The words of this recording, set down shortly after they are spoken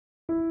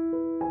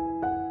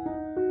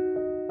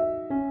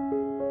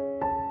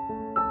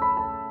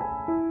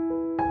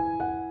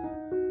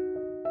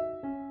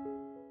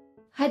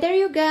there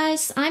you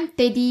guys, I'm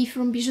Teddy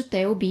from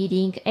BijuTeo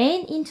Beading,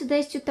 and in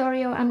today's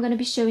tutorial I'm gonna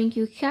be showing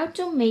you how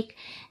to make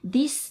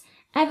these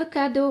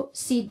avocado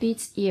seed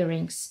beads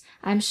earrings.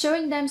 I'm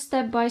showing them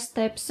step by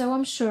step, so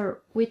I'm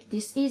sure with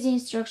these easy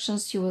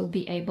instructions you will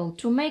be able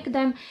to make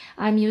them.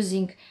 I'm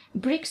using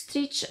brick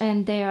stitch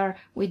and they are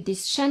with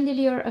this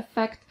chandelier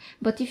effect,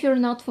 but if you're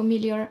not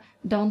familiar,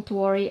 don't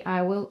worry,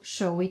 I will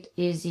show it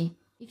easy.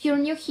 If you're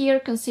new here,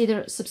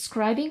 consider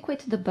subscribing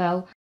with the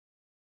bell.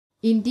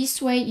 In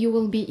this way you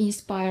will be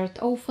inspired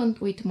often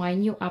with my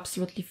new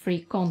absolutely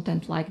free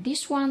content like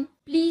this one.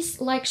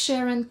 Please like,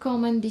 share and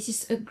comment. This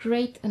is a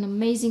great and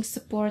amazing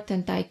support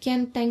and I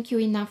can't thank you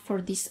enough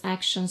for these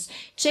actions.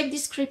 Check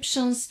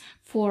descriptions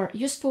for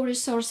useful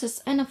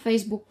resources and a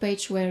Facebook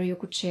page where you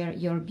could share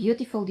your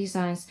beautiful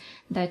designs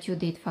that you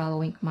did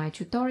following my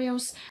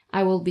tutorials.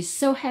 I will be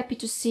so happy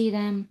to see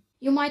them.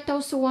 You might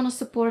also want to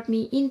support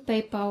me in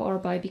PayPal or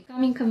by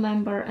becoming a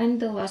member, and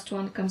the last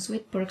one comes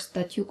with perks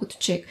that you could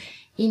check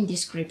in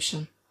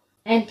description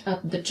and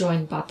at the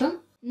join button.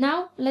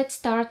 Now let's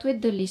start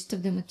with the list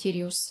of the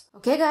materials.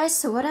 Okay guys,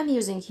 so what I'm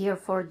using here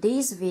for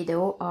this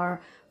video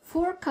are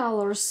 4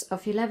 colors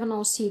of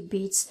 11/0 seed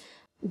beads: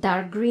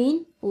 dark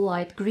green,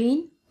 light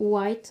green,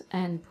 white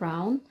and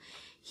brown.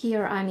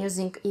 Here I'm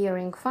using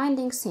earring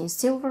findings in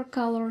silver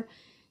color.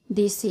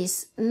 This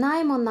is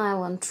Nymo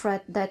Nylon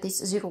Thread, that is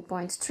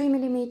 0.3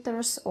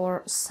 millimeters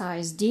or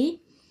size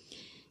D.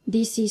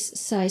 This is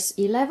size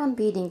 11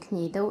 beading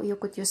needle. You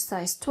could use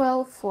size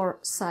 12 or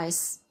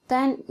size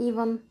 10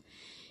 even.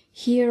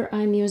 Here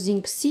I'm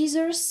using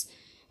scissors,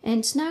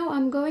 and now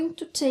I'm going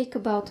to take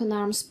about an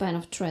arm span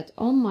of thread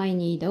on my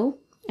needle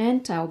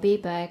and I'll be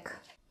back.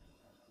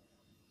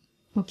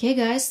 Okay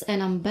guys,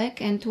 and I'm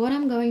back, and what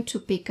I'm going to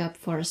pick up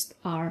first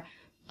are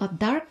a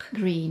dark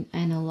green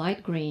and a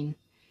light green.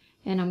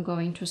 And I'm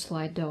going to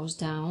slide those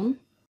down.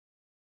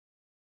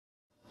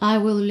 I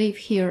will leave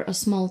here a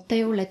small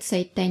tail, let's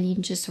say 10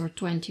 inches or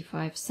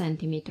 25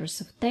 centimeters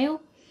of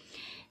tail.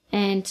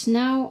 And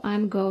now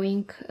I'm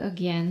going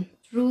again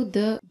through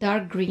the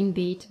dark green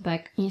bead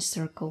back in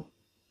circle.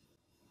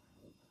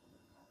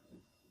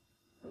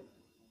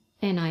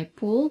 And I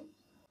pull.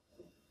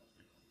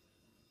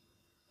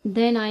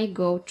 Then I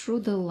go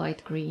through the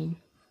light green.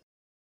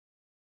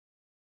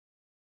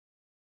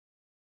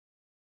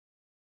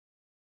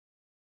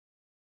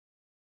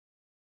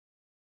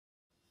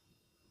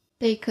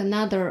 Take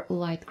another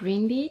light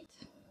green bead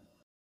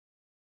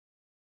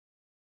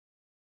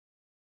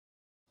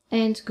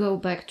and go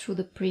back through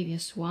the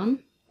previous one.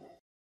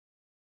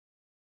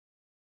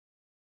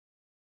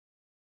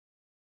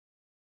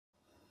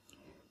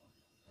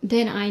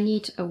 Then I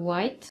need a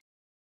white.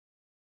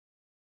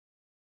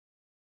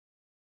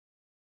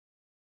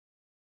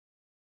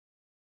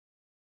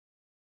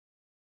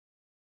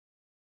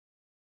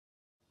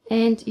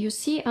 And you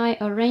see I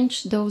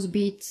arranged those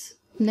beads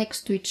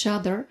next to each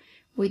other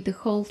with the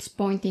holes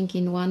pointing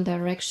in one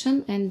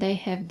direction, and they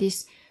have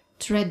these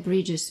thread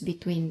bridges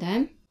between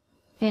them.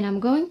 And I'm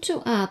going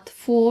to add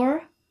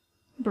 4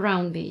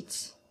 brown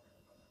beads.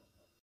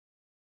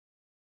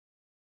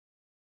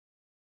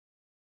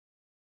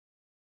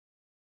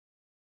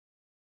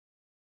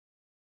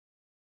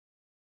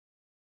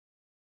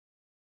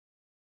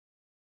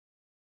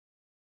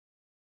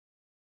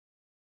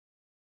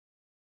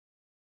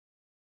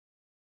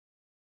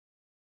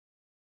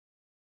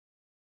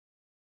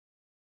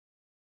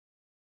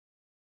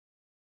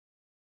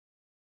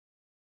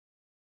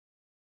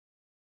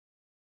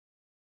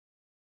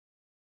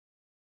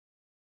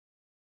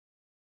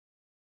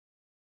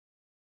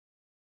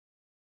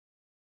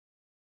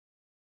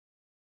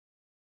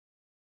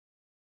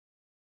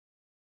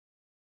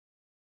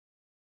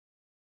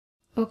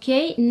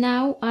 Okay,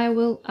 now I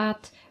will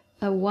add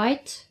a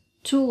white,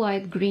 2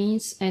 light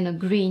greens and a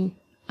green.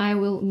 I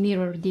will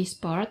mirror this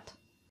part.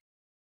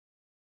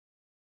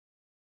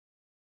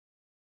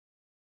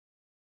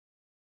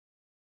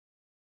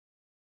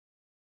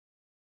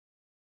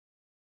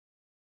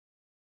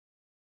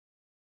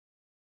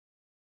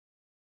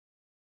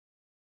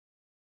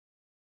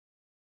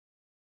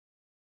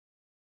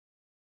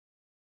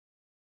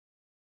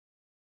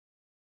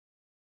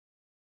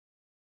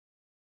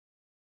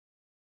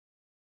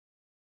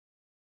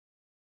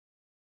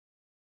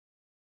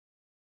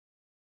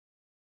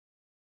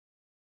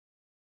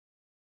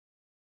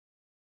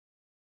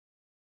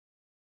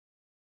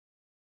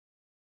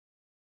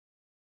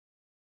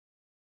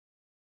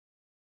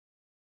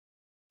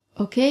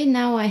 Okay,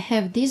 now I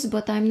have this,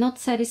 but I'm not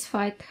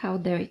satisfied how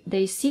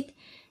they sit.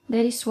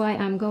 That is why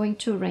I'm going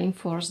to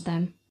reinforce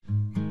them.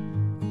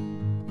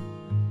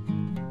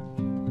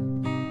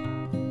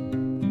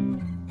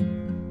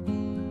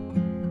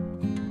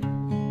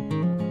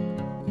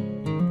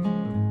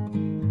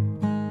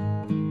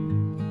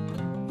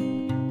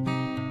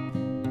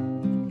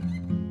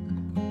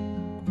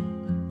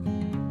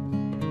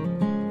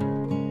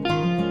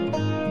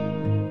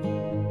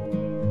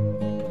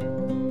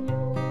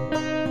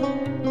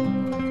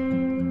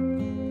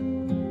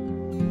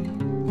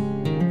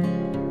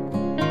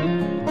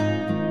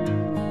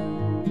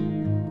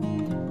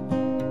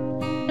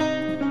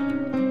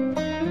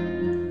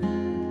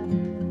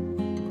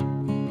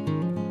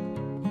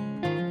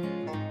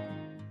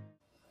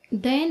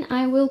 Then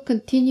I will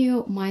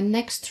continue my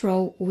next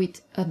row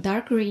with a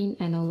dark green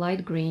and a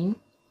light green,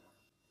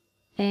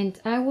 and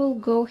I will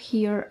go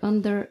here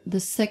under the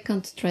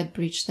second thread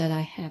bridge that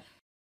I have.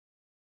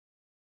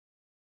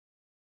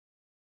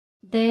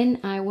 Then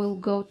I will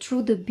go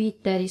through the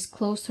bead that is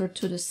closer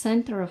to the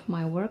center of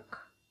my work,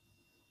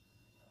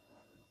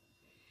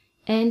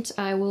 and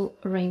I will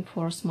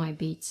reinforce my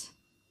beads.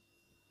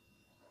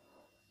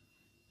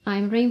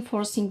 I'm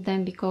reinforcing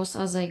them because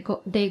as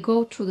they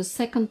go through the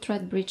second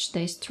thread bridge,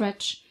 they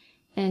stretch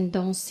and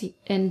don't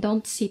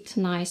sit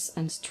nice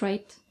and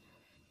straight.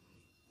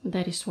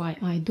 That is why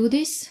I do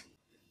this.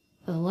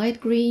 A light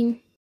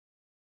green,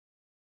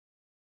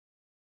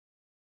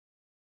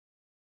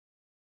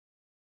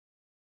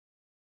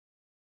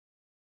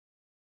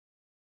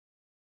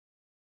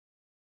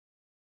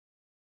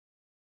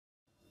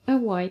 a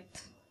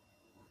white,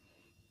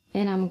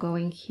 and I'm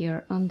going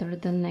here under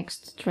the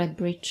next thread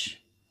bridge.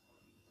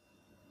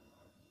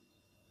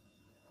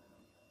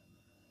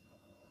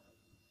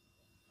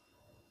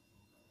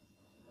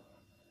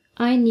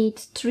 I need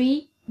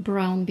 3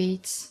 brown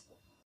beads.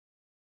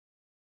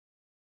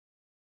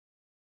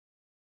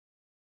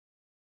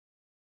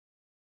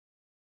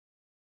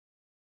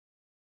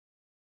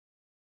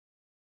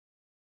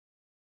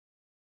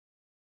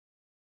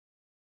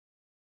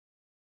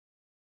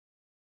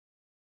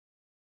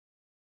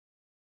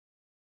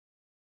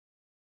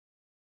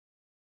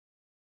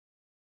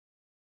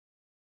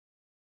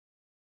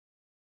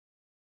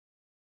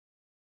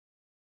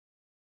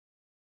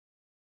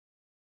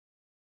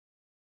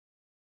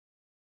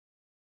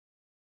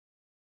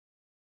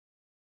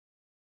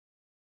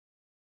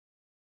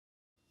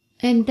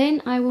 And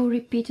then I will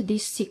repeat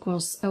this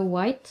sequence: a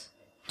white,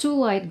 2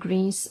 light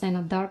greens and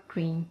a dark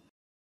green.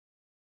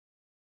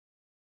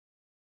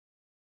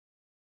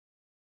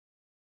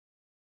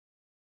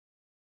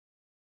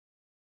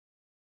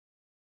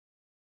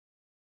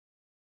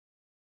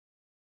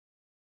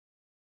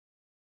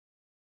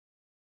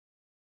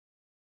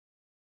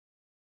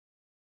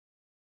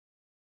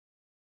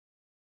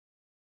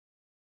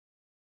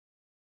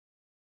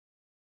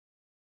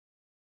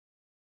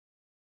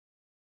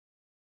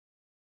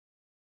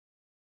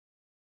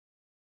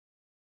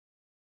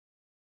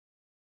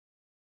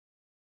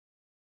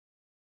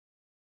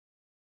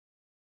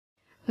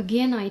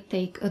 Again I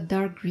take a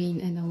dark green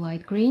and a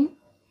light green,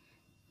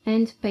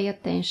 and pay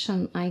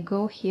attention, I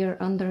go here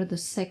under the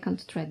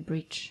second thread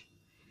bridge,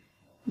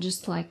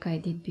 just like I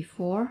did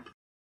before.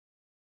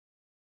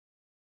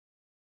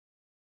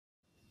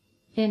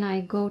 And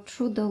I go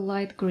through the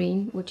light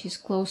green, which is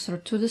closer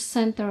to the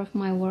center of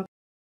my work.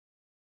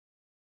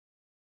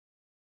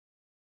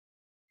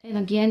 And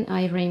again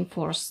I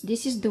reinforce.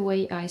 This is the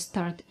way I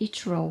start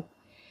each row,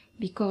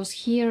 because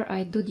here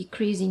I do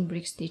decreasing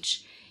brick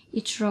stitch.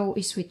 Each row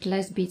is with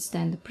less beads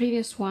than the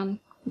previous one.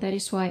 That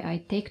is why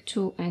I take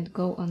 2 and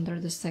go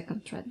under the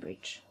second thread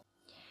bridge.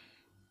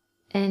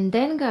 And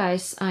then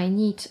guys, I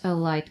need a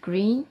light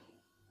green,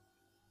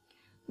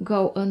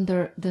 go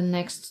under the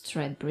next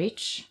thread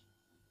bridge,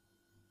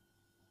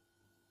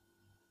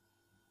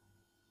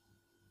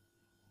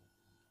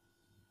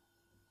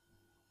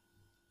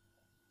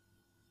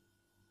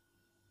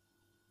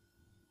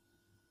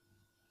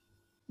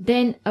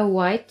 then a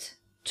white,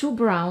 2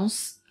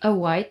 browns, a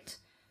white,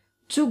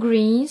 2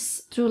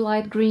 greens, 2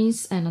 light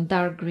greens and a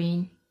dark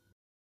green.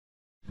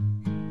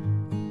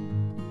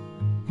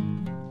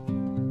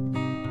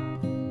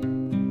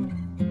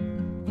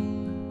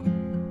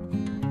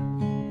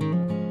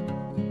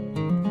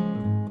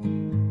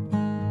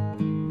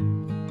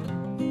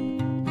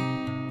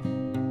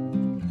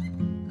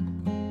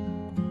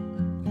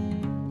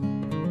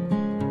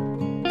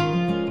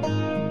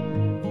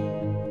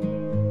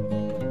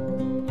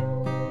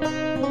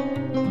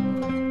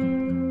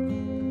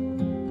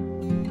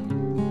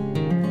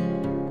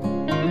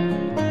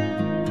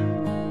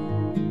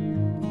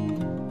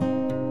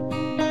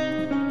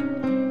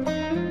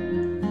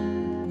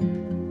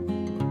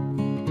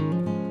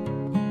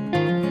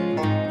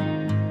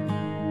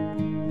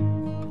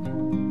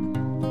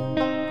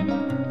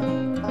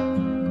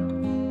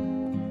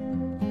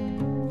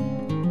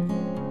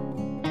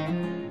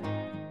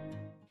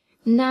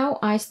 Now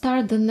I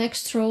start the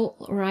next row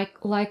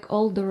like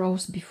all the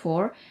rows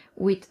before,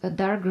 with a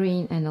dark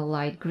green and a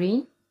light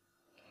green.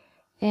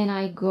 And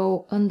I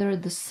go under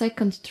the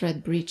second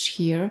thread bridge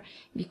here,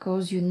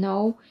 because you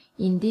know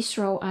in this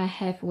row I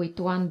have with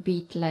 1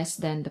 bead less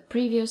than the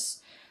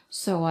previous,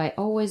 so I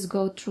always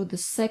go through the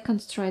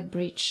second thread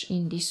bridge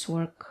in this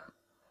work.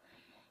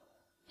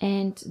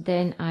 And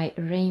then I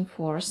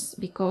reinforce,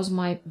 because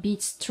my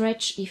beads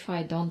stretch if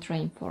I don't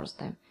reinforce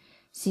them.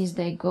 Since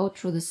they go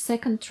through the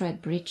second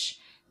thread bridge,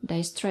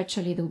 they stretch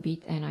a little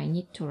bit and I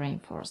need to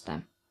reinforce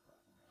them.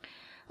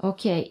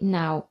 Okay,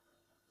 now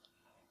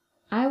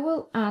I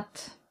will add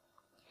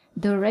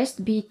the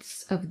rest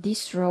beads of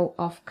this row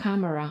off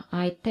camera.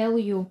 I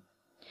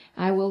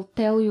will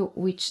tell you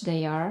which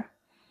they are,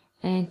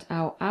 and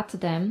I'll add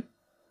them.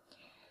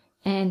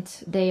 And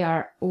they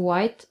are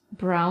white,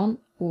 brown,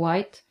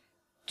 white,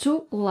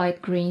 2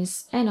 light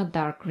greens and a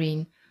dark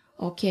green.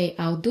 Okay,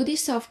 I'll do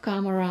this off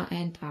camera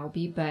and I'll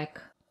be back.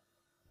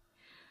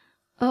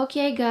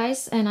 Okay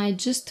guys, and I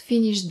just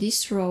finished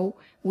this row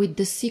with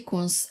the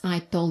sequence I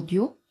told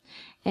you.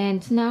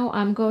 And now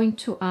I'm going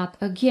to add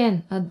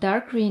again a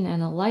dark green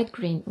and a light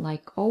green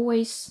like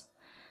always.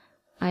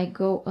 I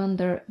go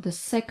under the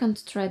second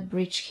thread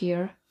bridge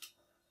here.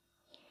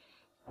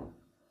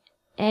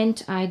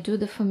 And I do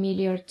the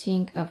familiar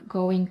thing of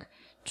going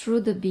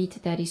through the bead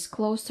that is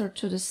closer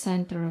to the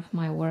center of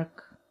my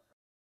work.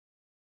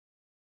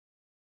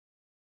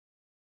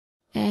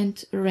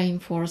 And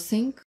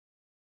reinforcing.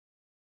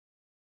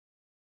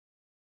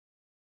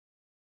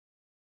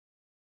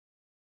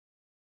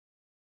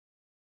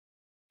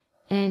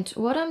 And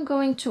what I'm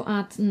going to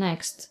add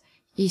next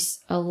is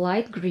a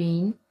light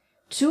green,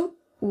 2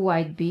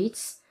 white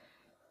beads,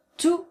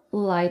 2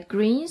 light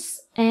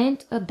greens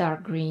and a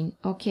dark green.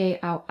 Okay,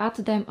 I'll add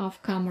them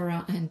off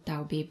camera and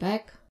I'll be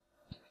back.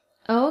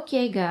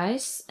 Okay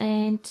guys,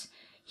 and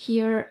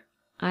here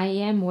I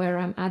am where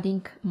I'm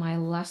adding my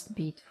last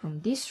bead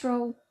from this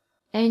row.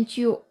 And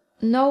you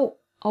know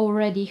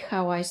already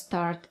how I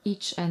start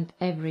each and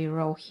every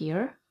row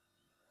here.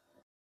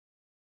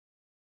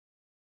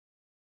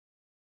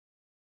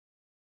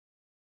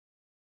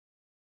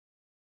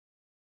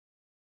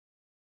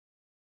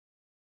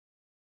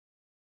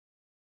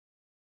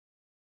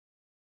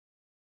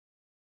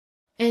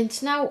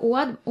 And now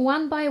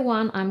one by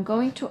one I'm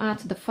going to add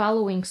the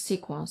following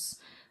sequence.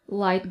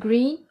 Light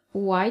green,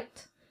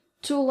 white,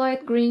 2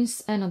 light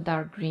greens and a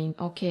dark green.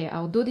 Okay,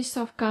 I'll do this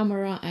off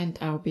camera and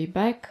I'll be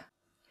back.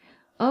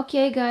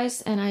 Okay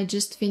guys, and I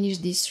just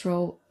finished this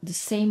row the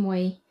same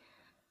way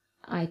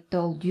I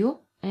told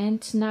you.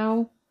 And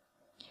now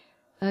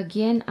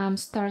again I'm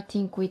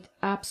starting with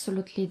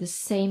absolutely the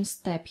same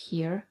step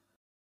here.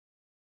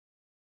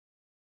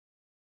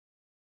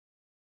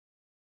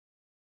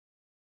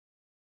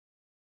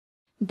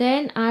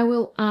 Then I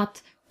will add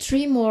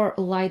 3 more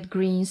light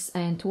greens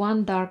and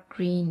 1 dark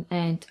green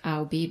and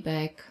I'll be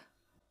back.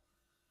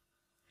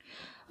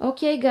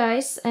 Okay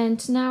guys,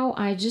 and now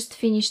I just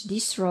finished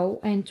this row,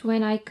 and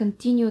when I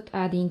continued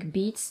adding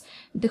beads,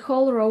 the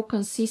whole row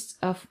consists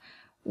of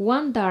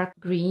 1 dark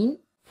green,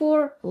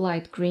 4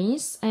 light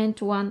greens and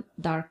 1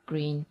 dark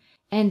green.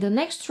 And the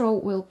next row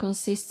will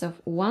consist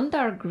of 1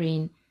 dark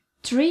green,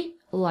 3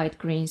 light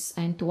greens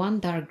and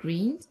 1 dark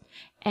green.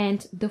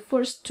 And the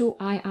first 2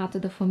 I add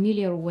the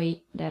familiar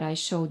way that I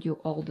showed you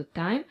all the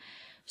time.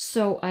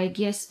 So I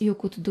guess you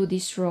could do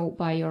this row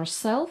by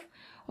yourself.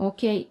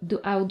 Okay,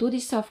 I'll do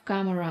this off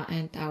camera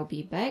and I'll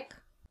be back.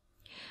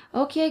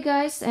 Okay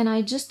guys, and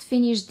I just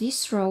finished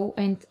this row,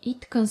 and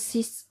it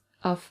consists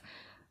of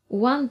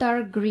 1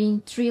 dark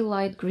green, 3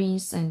 light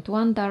greens and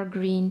 1 dark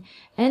green.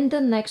 And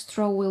the next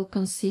row will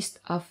consist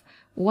of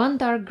 1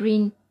 dark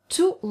green,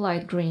 2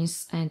 light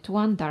greens and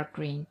 1 dark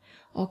green.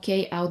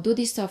 Okay, I'll do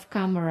this off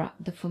camera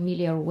the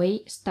familiar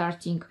way,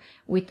 starting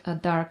with a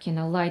dark and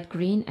a light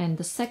green and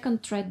the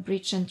second thread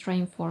bridge and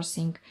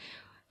reinforcing,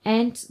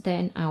 and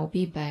then I'll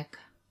be back.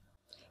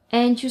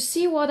 And you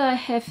see what I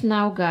have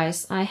now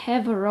guys. I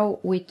have a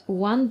row with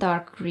 1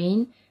 dark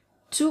green,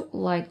 2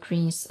 light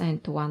greens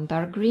and 1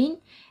 dark green,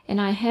 and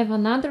I have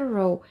another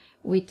row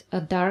with a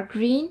dark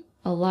green,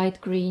 a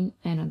light green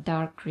and a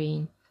dark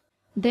green.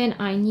 Then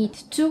I need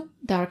 2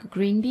 dark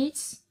green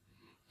beads,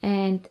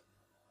 and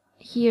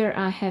here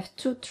I have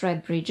 2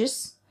 thread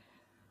bridges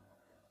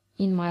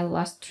in my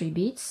last 3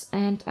 beads,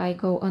 and I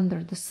go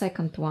under the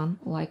second one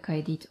like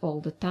I did all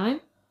the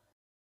time.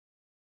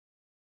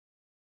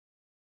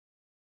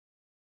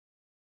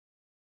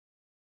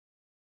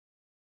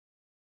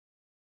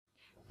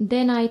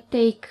 Then I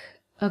take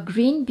a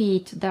green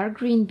bead, dark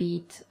green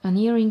bead, an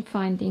earring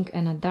finding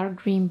and a dark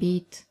green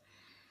bead,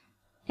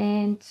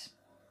 and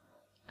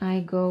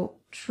I go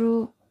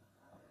through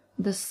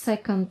the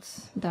second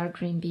dark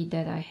green bead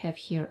that I have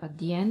here at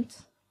the end.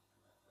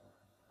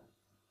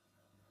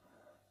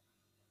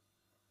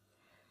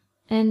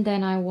 And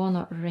then I want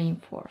to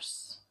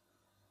reinforce.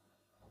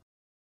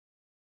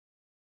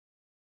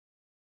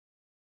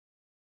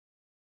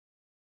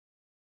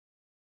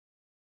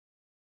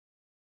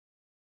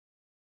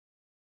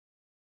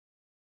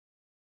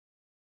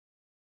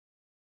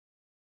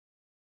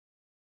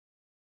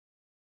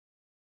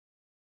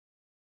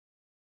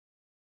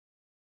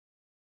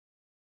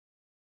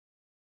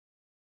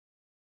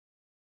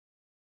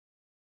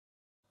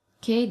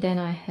 Okay, then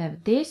I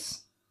have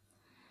this,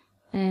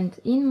 and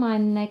in my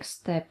next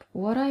step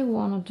what I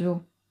want to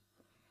do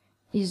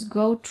is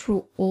go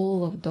through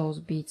all of those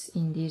beads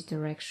in this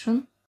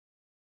direction.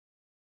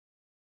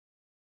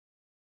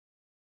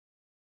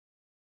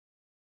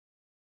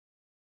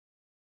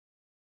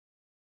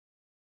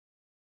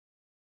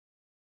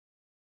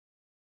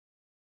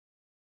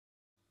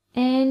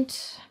 And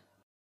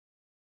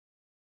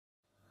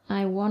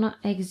I want to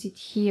exit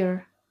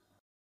here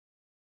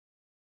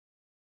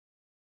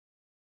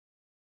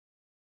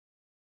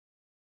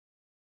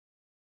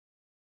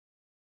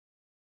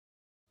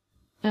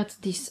at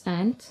this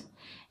end.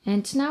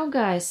 And now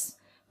guys,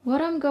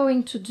 what I'm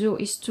going to do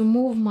is to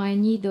move my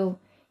needle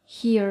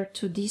here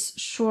to this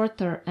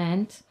shorter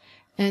end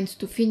and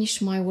to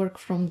finish my work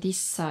from this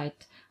side.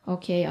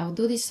 Okay, I'll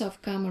do this off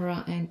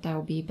camera and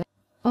I'll be back.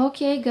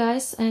 Okay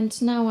guys,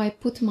 and now I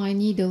put my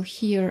needle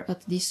here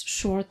at this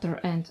shorter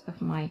end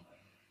of my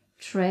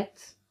thread,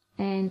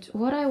 and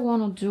what I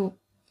want to do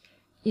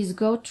is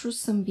go through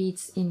some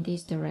beads in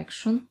this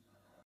direction.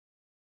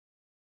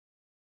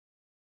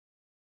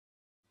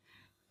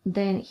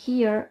 Then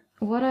here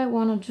what I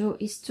want to do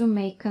is to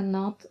make a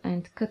knot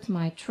and cut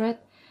my thread.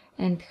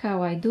 And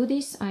how I do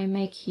this, I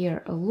make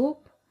here a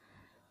loop,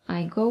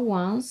 I go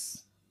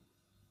once,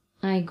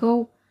 I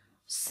go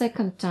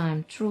second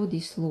time through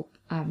this loop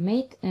I've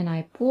made, and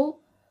I pull,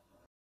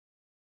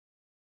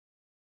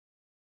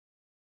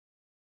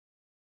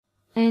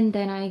 and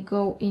then I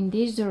go in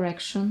this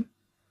direction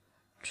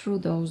through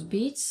those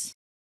beads,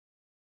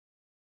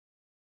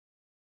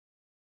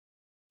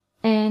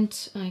 and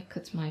I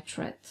cut my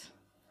thread.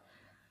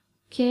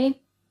 Okay,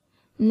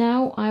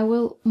 now I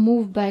will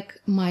move back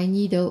my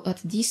needle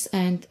at this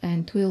end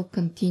and we'll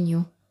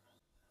continue.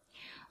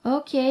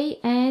 Okay,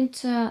 and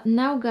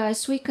now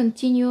guys, we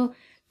continue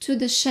to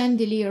the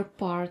chandelier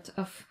part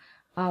of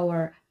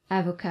our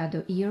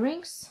avocado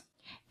earrings.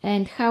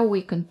 And how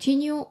we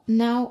continue,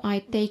 now I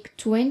take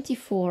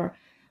 24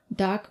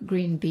 dark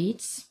green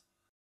beads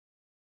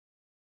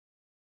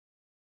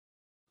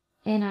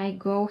and I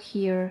go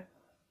here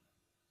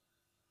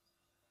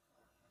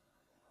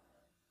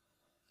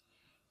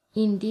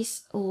in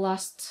this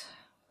last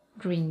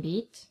green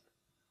bead.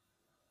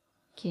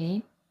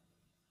 Okay,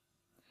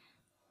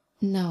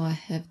 now I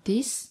have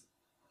this.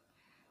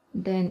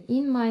 Then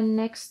in my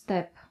next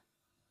step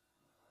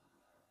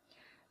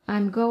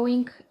I'm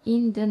going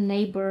in the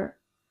neighbor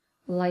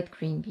light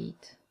green bead.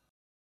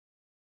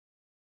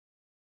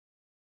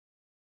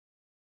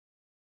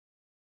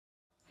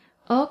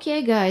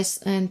 Okay guys,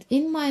 and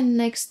in my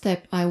next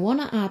step I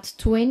wanna add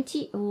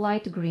 20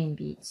 light green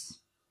beads.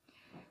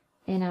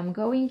 And I'm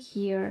going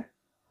here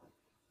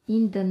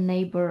in the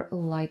neighbor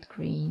light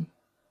green.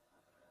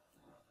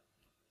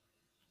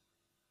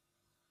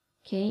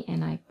 Okay,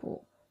 and I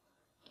pull.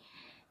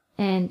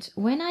 And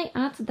when I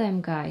add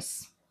them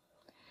guys,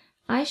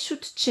 I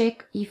should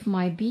check if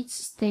my beads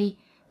stay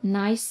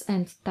nice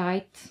and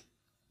tight,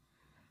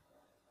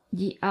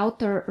 the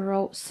outer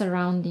row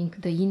surrounding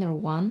the inner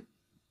one.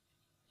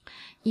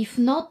 If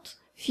not,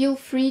 feel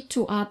free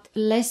to add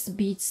less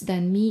beads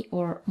than me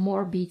or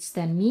more beads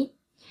than me,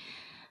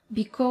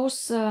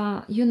 because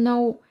you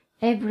know,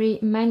 every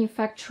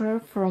manufacturer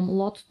from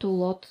lot to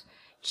lot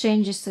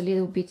changes a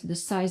little bit the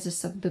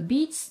sizes of the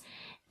beads,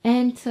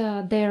 and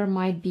there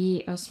might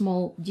be a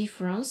small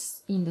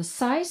difference in the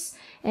size,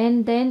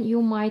 and then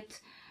you might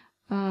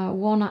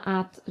wanna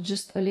add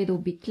just a little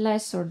bit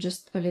less or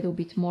just a little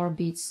bit more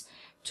beads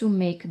to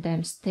make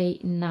them stay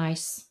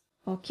nice.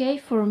 Okay,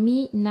 for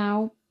me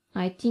now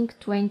I think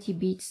 20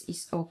 beads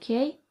is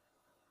okay.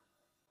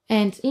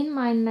 And in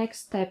my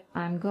next step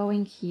I'm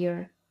going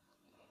here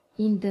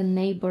in the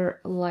neighbor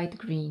light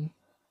green.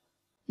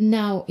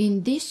 Now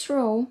in this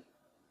row,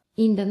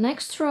 in the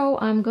next row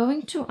I'm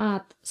going to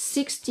add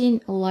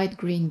 16 light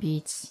green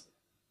beads.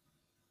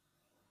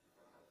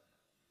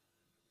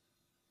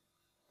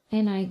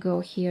 And I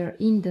go here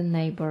in the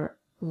neighbor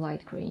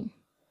light green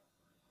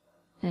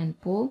and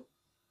pull.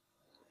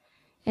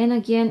 And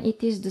again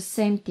it is the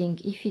same thing.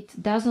 If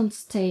it doesn't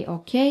stay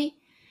okay,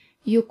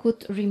 you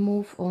could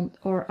remove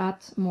or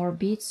add more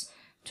beads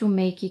to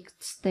make it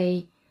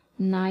stay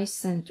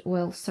nice and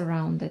well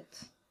surrounded.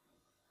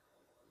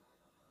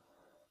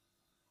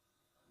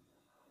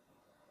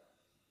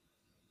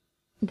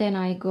 Then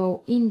I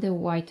go in the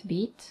white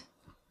bead.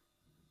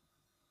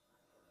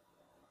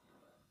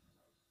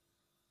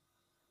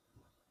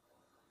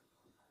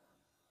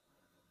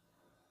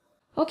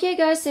 Okay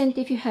guys, and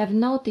if you have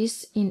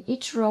noticed, in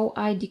each row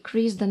I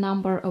decrease the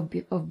number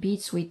of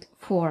beads with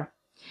 4.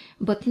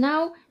 But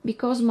now,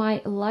 because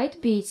my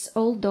light beads,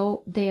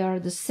 although they are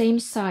the same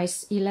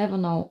size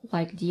 11/0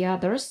 like the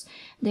others,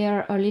 they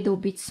are a little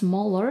bit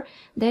smaller.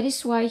 That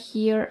is why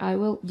here I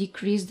will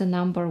decrease the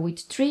number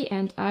with 3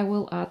 and I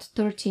will add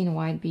 13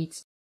 white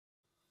beads.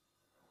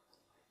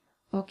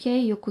 Okay,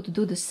 you could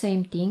do the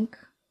same thing.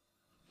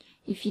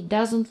 If it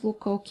doesn't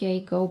look okay,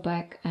 go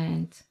back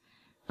and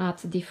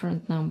add a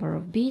different number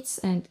of beads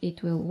and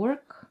it will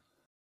work.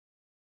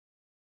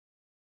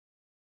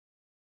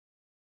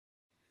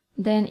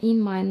 Then in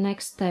my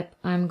next step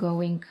I'm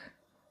going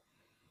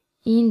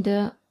in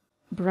the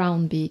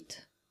brown bead.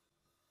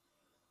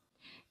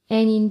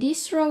 And in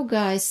this row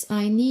guys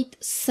I need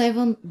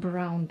 7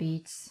 brown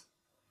beads.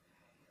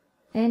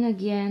 And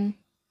again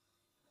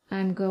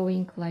I'm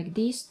going like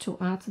this to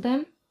add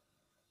them.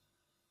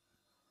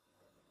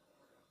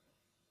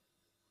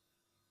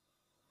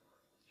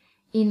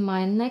 In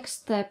my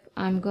next step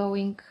I'm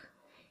going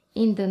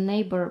in the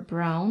neighbor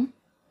brown.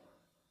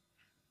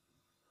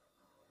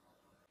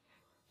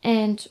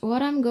 And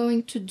what I'm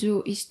going to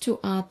do is to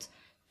add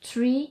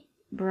 3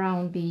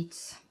 brown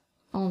beads,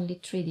 only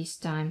 3 this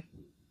time.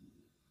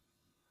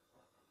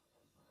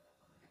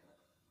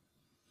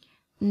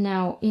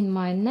 Now in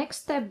my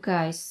next step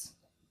guys,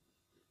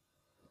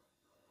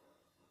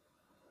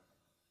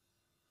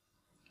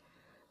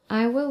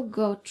 I will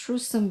go through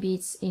some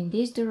beads in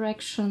this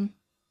direction.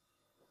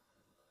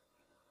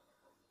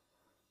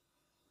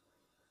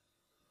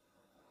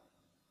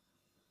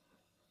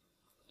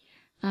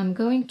 I'm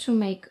going to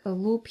make a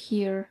loop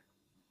here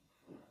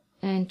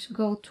and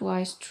go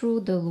twice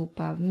through the loop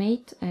I've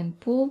made and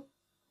pull.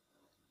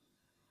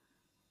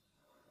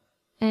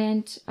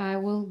 And I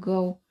will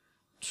go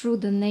through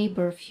the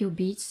neighbor few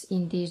beads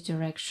in this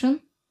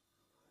direction.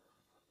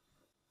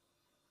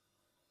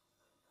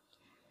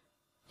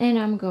 And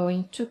I'm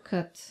going to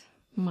cut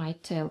my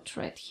tail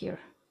thread here.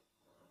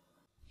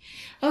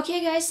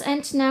 Okay guys,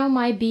 and now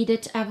my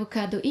beaded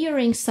avocado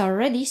earrings are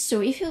ready,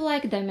 so if you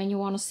like them and you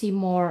want to see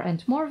more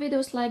and more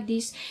videos like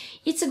this,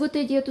 it's a good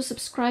idea to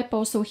subscribe,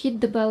 also hit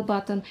the bell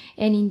button,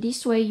 and in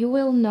this way you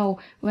will know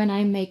when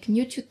I make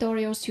new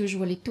tutorials,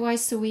 usually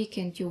twice a week,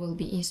 and you will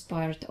be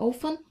inspired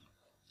often.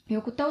 You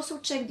could also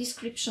check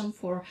description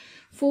for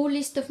full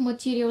list of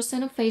materials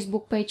and a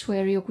Facebook page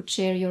where you could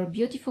share your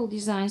beautiful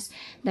designs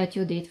that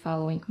you did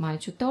following my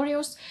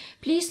tutorials.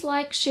 Please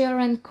like, share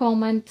and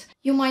comment.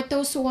 You might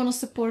also want to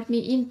support me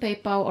in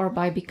PayPal or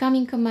by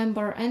becoming a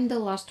member, and the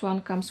last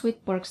one comes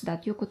with perks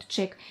that you could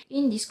check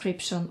in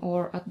description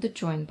or at the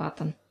join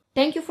button.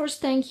 Thank you for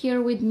staying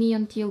here with me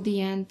until the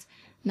end.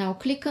 Now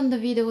click on the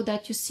video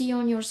that you see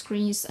on your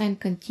screens and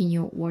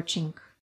continue watching.